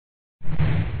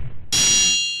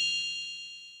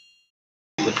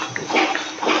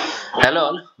Hello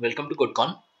all, welcome to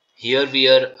CodeCon. Here we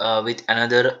are with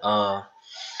another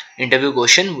interview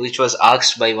question which was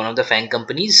asked by one of the FAANG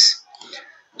companies.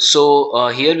 So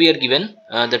here we are given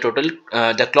the total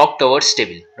the clock towers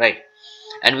table, right?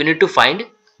 And we need to find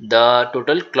the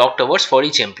total clock towers for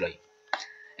each employee.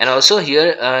 And also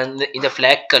here in the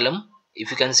flag column, if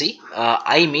you can see,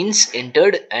 I means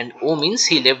entered and O means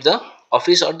he left the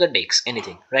office or the desk,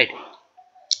 anything, right?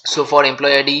 So for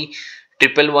employee ID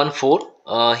 1114,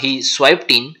 he swiped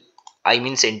in. I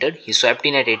means entered. He swiped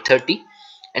in at 8:30,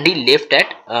 and he left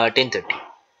at 10:30.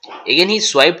 Again, he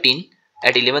swiped in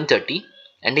at 11:30,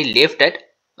 and he left at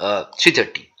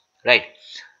 3:30. Right.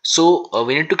 So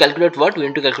we need to calculate what? We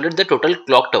need to calculate the total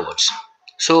clock hours.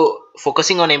 So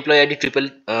focusing on employee ID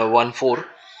 1114.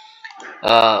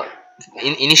 Uh,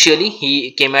 Initially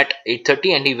he came at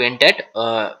 8:30 and he went at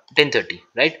 10:30,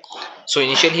 right? So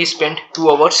initially he spent 2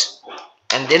 hours,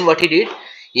 and then what he did,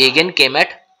 he again came at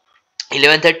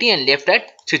 11:30 and left at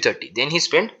 3:30. Then he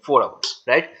spent 4 hours,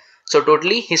 right? So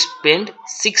totally he spent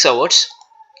 6 hours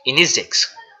in his desk,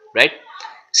 right?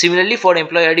 Similarly for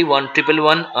employee ID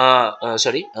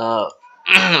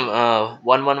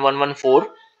 11114,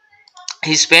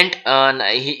 he spent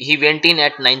he went in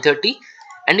at 9:30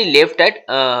 and he left at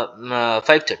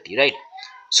 5:30, right?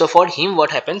 So for him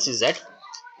what happens is that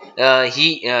he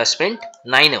spent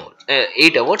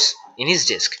 8 hours in his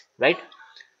desk, right?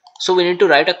 So we need to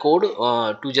write a code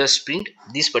to just print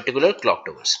these particular clock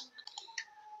towers,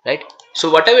 right? So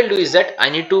what I will do is that I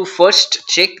need to first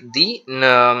check the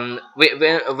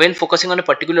when focusing on a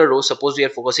particular row. Suppose we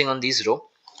are focusing on this row,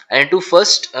 I need to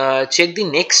first check the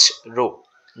next row,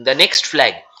 the next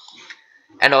flag,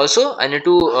 and also I need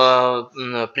to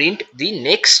print the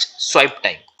next swipe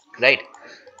time, right?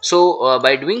 So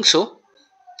by doing so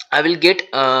I will get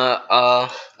a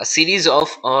series of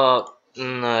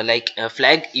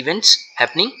flag events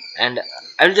happening, and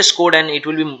I will just code and it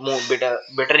will be more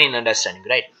better in understanding,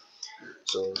 right?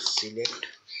 So select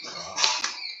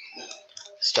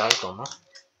star comma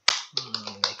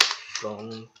like from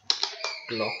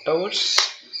clock towers.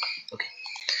 Okay,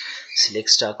 select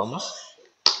star comma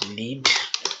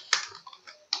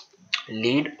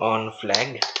lead on flag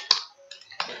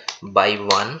by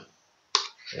 1,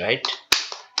 right,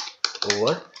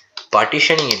 over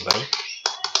partitioning it by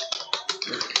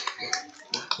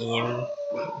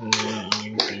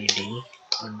mpd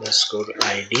underscore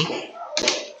id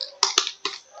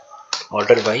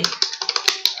order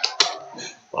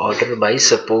by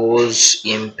suppose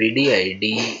mpd id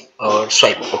or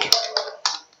swipe. Okay,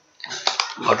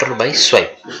 order by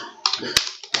swipe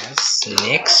as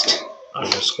next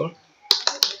underscore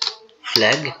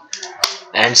flag.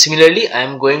 And similarly I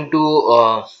am going to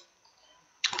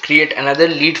create another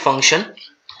lead function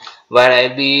where I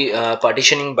will be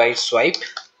partitioning by swipe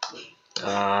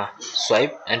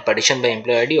and partition by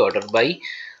employee id order by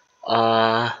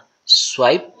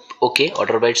swipe. Okay,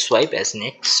 order by swipe as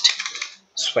next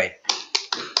swipe.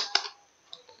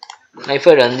 Now if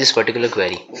I run this particular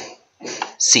query,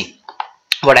 see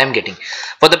what I am getting.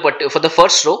 For the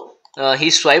first row,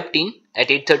 he swiped in at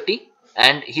 8:30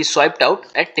 and he swiped out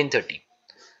at 10:30.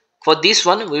 For this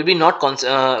one we will be not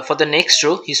for the next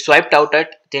row he swiped out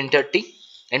at 10:30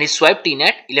 and he swiped in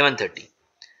at 11:30.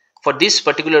 For this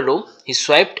particular row he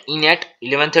swiped in at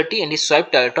 11:30 and he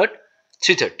swiped out at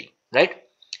 3:30, right?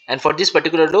 And for this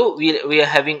particular row we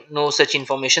are having no such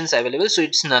informations available, so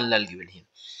it's null given here.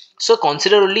 So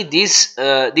consider only these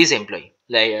employee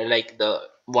like the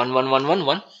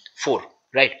 111114,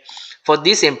 right? For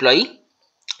this employee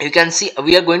you can see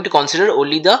we are going to consider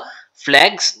only the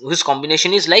flags whose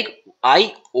combination is like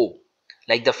IO,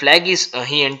 like the flag is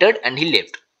he entered and he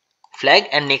left, flag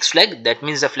and next flag, that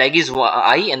means the flag is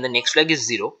I and the next flag is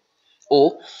 0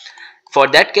 O. For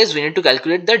that case we need to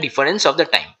calculate the difference of the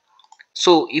time.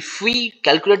 So if we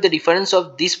calculate the difference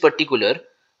of this particular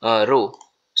row,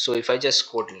 so if I just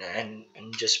code and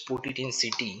just put it in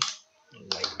CTE,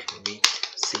 like with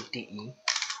CTE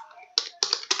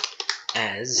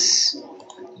as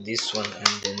this one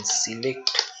and then select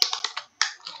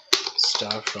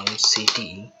star from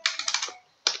CTE,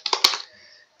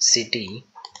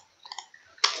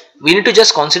 we need to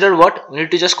just consider what? We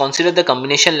need to just consider the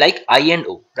combination like I and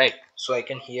O, right? So I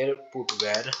can here put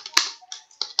where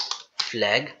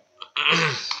flag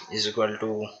is equal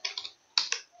to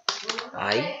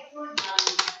I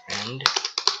and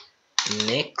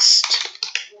next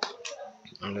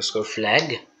underscore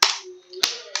flag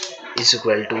is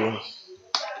equal to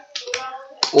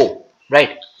O,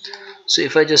 right? So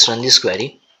if I just run this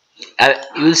query,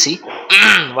 you will see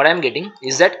what I am getting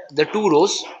is that the two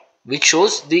rows which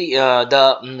shows the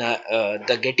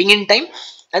getting in time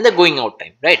and the going out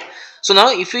time, right? So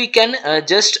now if we can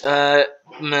just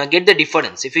get the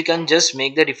difference, if we can just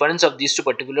make the difference of these two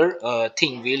particular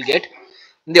thing, we will get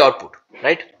the output,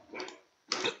 right?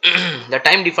 The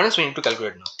time difference we need to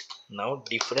calculate now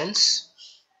difference.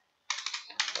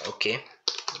 Okay,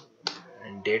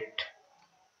 date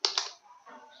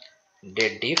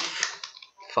diff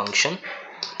function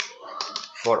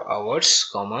for hours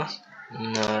comma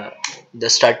the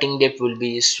starting date will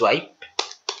be swipe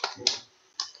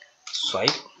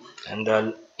and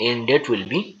the end date will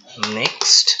be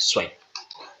next swipe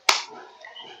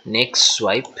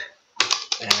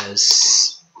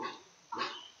as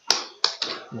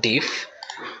diff.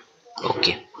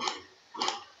 Okay,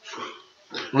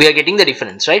 we are getting the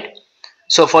difference, right?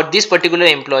 So for this particular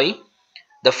employee,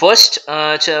 the first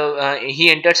he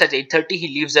enters at 8:30, he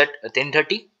leaves at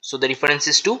 10:30, so the difference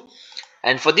is 2.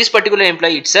 And for this particular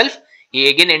employee itself, he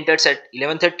again enters at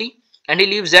 11:30 and he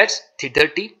leaves at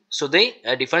 3:30, so the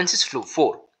difference is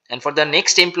 4. And for the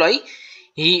next employee,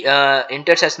 he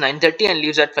enters at 9:30 and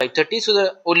leaves at 5:30, so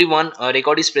the only one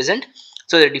record is present,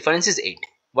 so the difference is 8.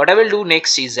 What I will do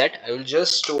next is that I will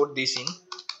just store this in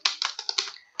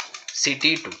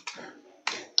ct2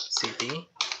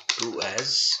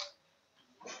 as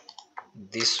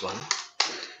this one,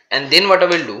 and then what I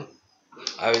will do,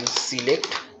 I will select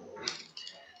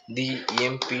the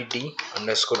empd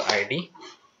underscore id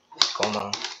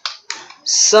comma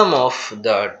sum of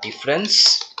the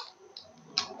difference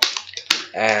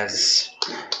as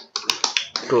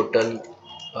total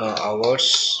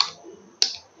hours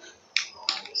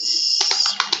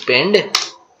spent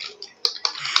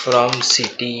from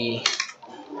city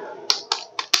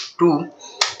 2,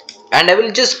 and I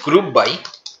will just group by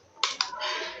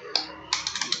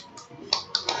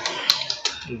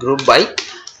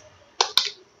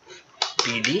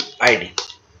pd id.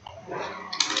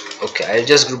 Okay, I'll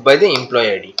just group by the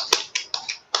employee id,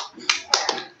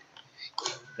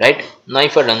 right? Now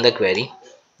if I run the query,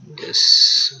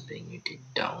 just bring it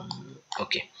down.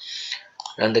 Okay,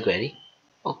 run the query.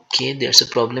 Okay, there's a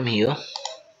problem here.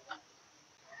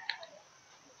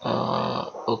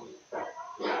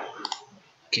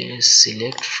 Okay,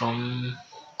 select from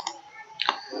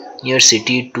near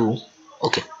city 2.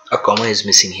 Okay, a comma is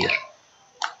missing here.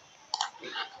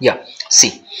 Yeah,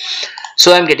 see,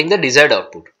 so I'm getting the desired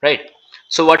output, right?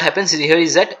 So what happens here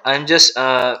is that I'm just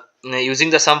using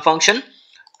the sum function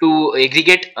to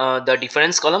aggregate the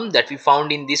difference column that we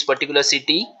found in this particular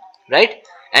city, right?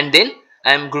 And then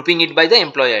I'm grouping it by the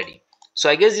employee id. So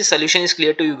I guess this solution is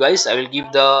clear to you guys. I will give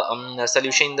the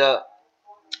solution in the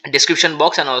description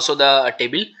box and also the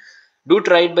table. Do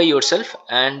try it by yourself,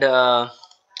 and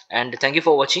thank you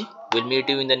for watching. We'll meet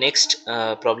you in the next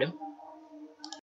problem.